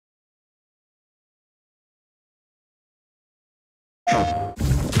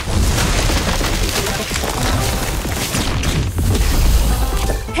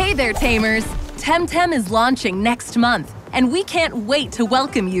Hey there, Tamers! Temtem is launching next month, and we can't wait to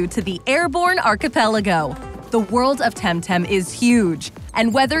welcome you to the Airborne Archipelago. The world of Temtem is huge,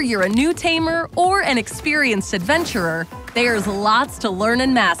 and whether you're a new tamer or an experienced adventurer, there's lots to learn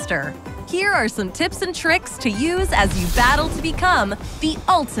and master. Here are some tips and tricks to use as you battle to become the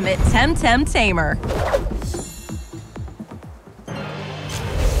ultimate Temtem tamer.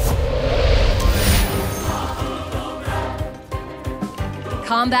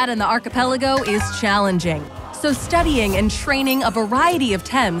 Combat in the archipelago is challenging, so studying and training a variety of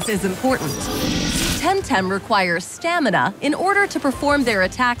Tems is important. Temtem requires stamina in order to perform their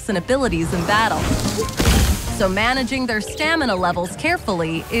attacks and abilities in battle. So managing their stamina levels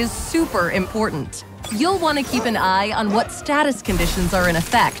carefully is super important. You'll want to keep an eye on what status conditions are in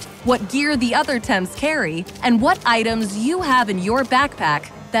effect, what gear the other Tems carry, and what items you have in your backpack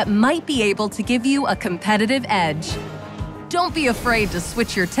that might be able to give you a competitive edge. Don't be afraid to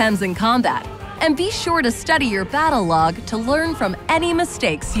switch your Tems in combat, and be sure to study your battle log to learn from any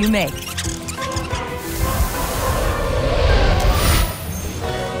mistakes you make.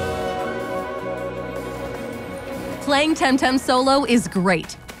 Playing Temtem solo is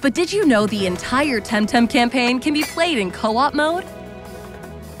great, but did you know the entire Temtem campaign can be played in co-op mode?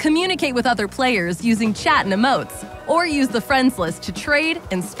 Communicate with other players using chat and emotes, or use the friends list to trade,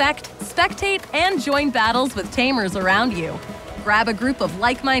 inspect, spectate, and join battles with tamers around you. Grab a group of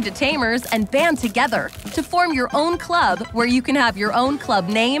like-minded tamers and band together to form your own club where you can have your own club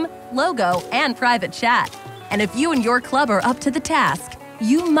name, logo, and private chat. And if you and your club are up to the task,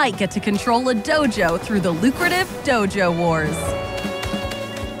 you might get to control a dojo through the lucrative Dojo Wars.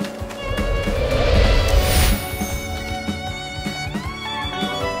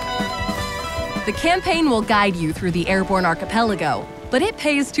 The campaign will guide you through the Airborne Archipelago, but it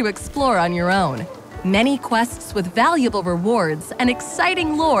pays to explore on your own. Many quests with valuable rewards and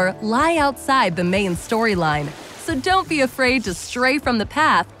exciting lore lie outside the main storyline, so don't be afraid to stray from the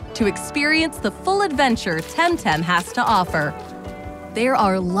path to experience the full adventure Temtem has to offer. There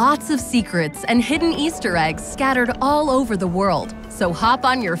are lots of secrets and hidden Easter eggs scattered all over the world, so hop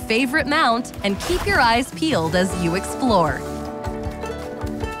on your favorite mount and keep your eyes peeled as you explore.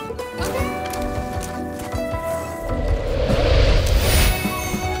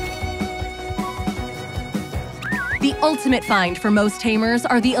 The ultimate find for most tamers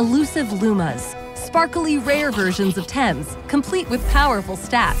are the elusive Lumas, sparkly rare versions of Tems, complete with powerful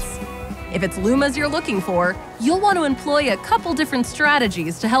stats. If it's Lumas you're looking for, you'll want to employ a couple different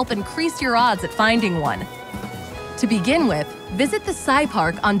strategies to help increase your odds at finding one. To begin with, visit the Sci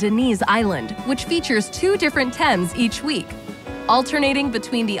Park on Denise Island, which features 2 different Tems each week, alternating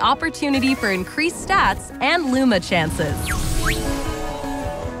between the opportunity for increased stats and Luma chances.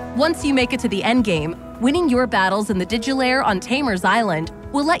 Once you make it to the endgame, winning your battles in the Digilair on Tamer's Island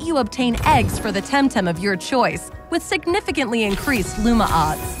will let you obtain eggs for the Temtem of your choice, with significantly increased Luma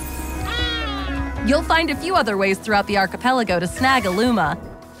odds. You'll find a few other ways throughout the archipelago to snag a Luma.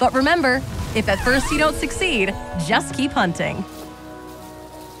 But remember, if at first you don't succeed, just keep hunting.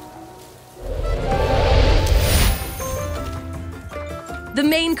 The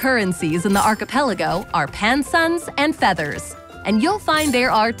main currencies in the archipelago are pansuns and feathers, and you'll find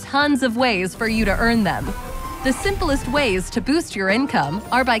there are tons of ways for you to earn them. The simplest ways to boost your income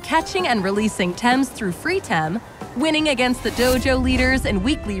are by catching and releasing Tems through Free Tem, winning against the dojo leaders in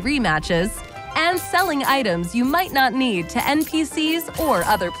weekly rematches, and selling items you might not need to NPCs or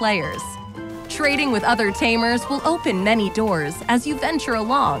other players. Trading with other tamers will open many doors as you venture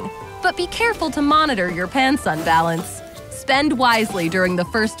along, but be careful to monitor your pansun balance. Spend wisely during the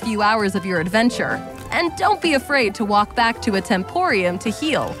first few hours of your adventure, and don't be afraid to walk back to a temporium to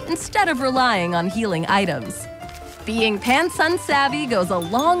heal instead of relying on healing items. Being pansun savvy goes a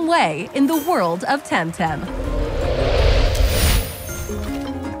long way in the world of Temtem.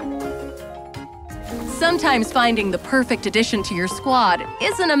 Sometimes finding the perfect addition to your squad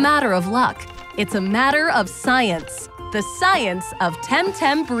isn't a matter of luck. It's a matter of science. The science of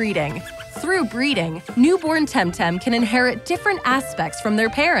Temtem breeding. Through breeding, newborn Temtem can inherit different aspects from their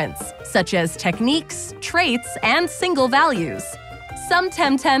parents, such as techniques, traits, and single values. Some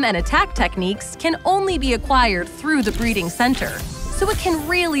Temtem and attack techniques can only be acquired through the breeding center, so it can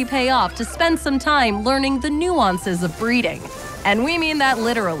really pay off to spend some time learning the nuances of breeding. And we mean that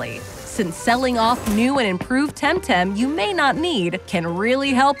literally, since selling off new and improved Temtem you may not need can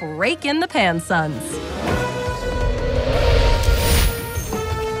really help rake in the pansuns.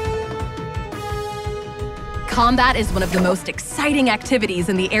 Combat is one of the most exciting activities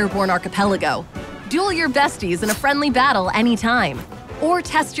in the Airborne Archipelago. Duel your besties in a friendly battle anytime. Or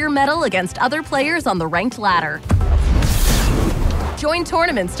test your mettle against other players on the ranked ladder. Join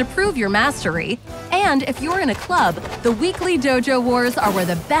tournaments to prove your mastery. And if you're in a club, the weekly dojo wars are where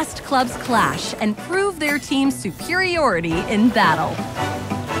the best clubs clash and prove their team's superiority in battle.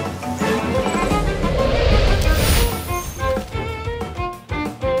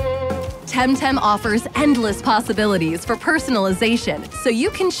 Temtem offers endless possibilities for personalization so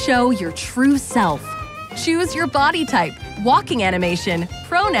you can show your true self. Choose your body type, walking animation,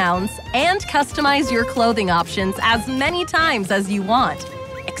 pronouns, and customize your clothing options as many times as you want.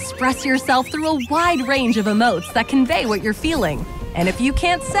 Express yourself through a wide range of emotes that convey what you're feeling. And if you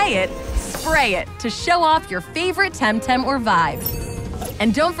can't say it, spray it to show off your favorite Temtem or vibe.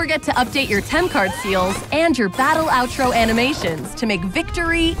 And don't forget to update your Tem card seals and your battle outro animations to make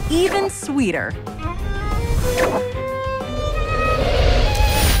victory even sweeter.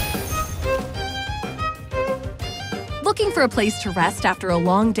 Looking for a place to rest after a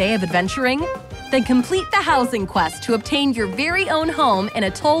long day of adventuring? Then complete the housing quest to obtain your very own home in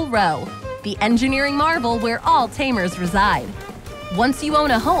Atoll Row, the engineering marvel where all tamers reside. Once you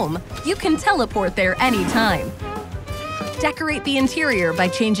own a home, you can teleport there anytime. Decorate the interior by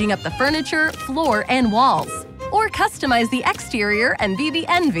changing up the furniture, floor, and walls. Or customize the exterior and be the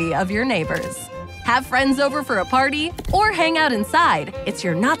envy of your neighbors. Have friends over for a party, or hang out inside. It's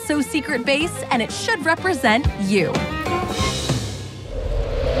your not-so-secret base, and it should represent you.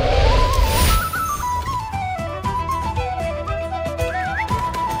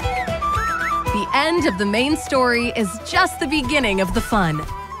 The end of the main story is just the beginning of the fun.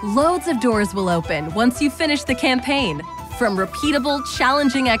 Loads of doors will open once you finish the campaign. From repeatable,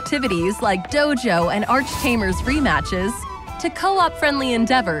 challenging activities like dojo and Arch-Tamers rematches, to co-op friendly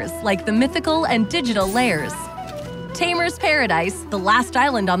endeavors like the mythical and digital lairs. Tamer's Paradise, the last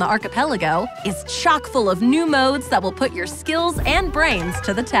island on the archipelago, is chock full of new modes that will put your skills and brains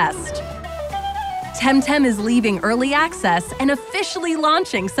to the test. Temtem is leaving early access and officially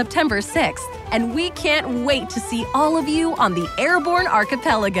launching September 6th, and we can't wait to see all of you on the Airborne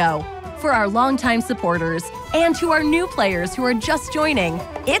Archipelago. For our longtime supporters and to our new players who are just joining,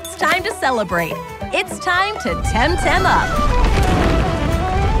 it's time to celebrate. It's time to Temtem up.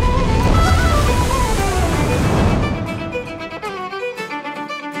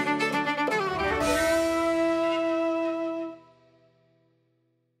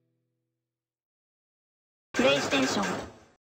 PlayStation